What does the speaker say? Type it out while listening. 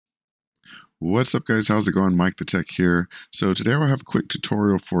What's up, guys? How's it going? MikeTheTech here. So today I'll have a quick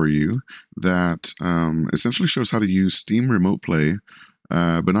tutorial for you that essentially shows how to use Steam Remote Play,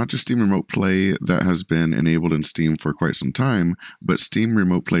 but not just Steam Remote Play that has been enabled in Steam for quite some time, but Steam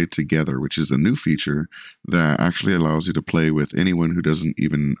Remote Play Together, which is a new feature that actually allows you to play with anyone who doesn't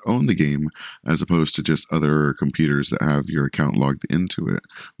even own the game, as opposed to just other computers that have your account logged into it,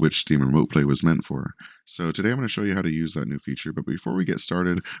 which Steam Remote Play was meant for. So today I'm going to show you how to use that new feature, but before we get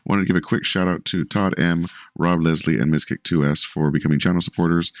started, I wanted to give a quick shout out to Todd M, Rob Leslie, and MizKick2S for becoming channel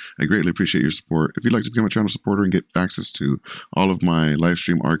supporters. I greatly appreciate your support. If you'd like to become a channel supporter and get access to all of my live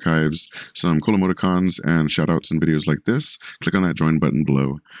stream archives, some cool emoticons, and shout outs and videos like this, click on that join button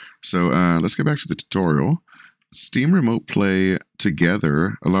below. So let's get back to the tutorial. Steam Remote Play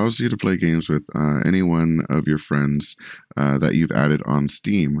Together allows you to play games with any one of your friends that you've added on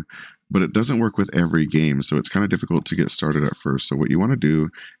Steam, but it doesn't work with every game, so it's kind of difficult to get started at first. So what you want to do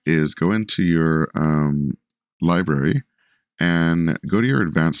is go into your library and go to your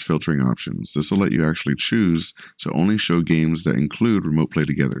advanced filtering options. This will let you actually choose to only show games that include Remote Play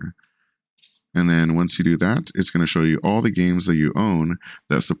Together. And then once you do that, it's going to show you all the games that you own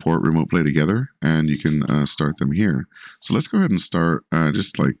that support Remote Play Together, and you can start them here. So let's go ahead and start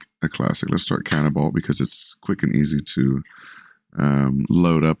just like a classic. Let's start Cannonball because it's quick and easy to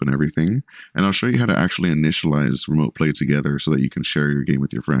load up and everything. And I'll show you how to actually initialize Remote Play Together so that you can share your game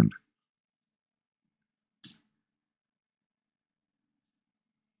with your friend.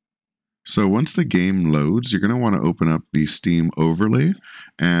 So once the game loads, you're going to want to open up the Steam overlay.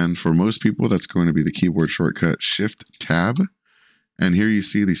 And for most people, that's going to be the keyboard shortcut Shift-Tab. And here you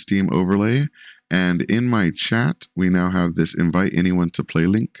see the Steam overlay. And in my chat, we now have this invite anyone to play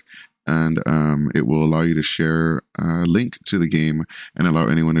link. And it will allow you to share a link to the game and allow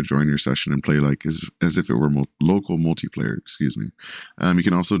anyone to join your session and play like as if it were local multiplayer, excuse me. You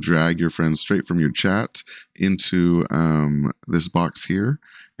can also drag your friends straight from your chat into this box here,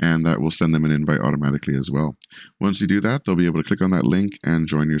 and that will send them an invite automatically as well. Once you do that, they'll be able to click on that link and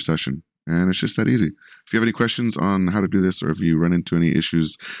join your session. And it's just that easy. If you have any questions on how to do this, or if you run into any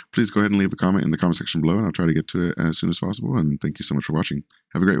issues, please go ahead and leave a comment in the comment section below, and I'll try to get to it as soon as possible. And thank you so much for watching.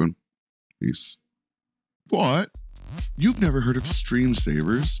 Have a great one. Peace. What? You've never heard of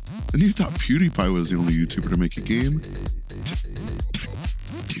StreamSavers? And you thought PewDiePie was the only YouTuber to make a game?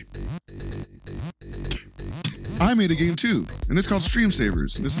 I made a game too, and it's called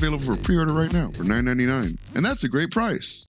StreamSavers, and it's available for pre-order right now for $9.99, and that's a great price.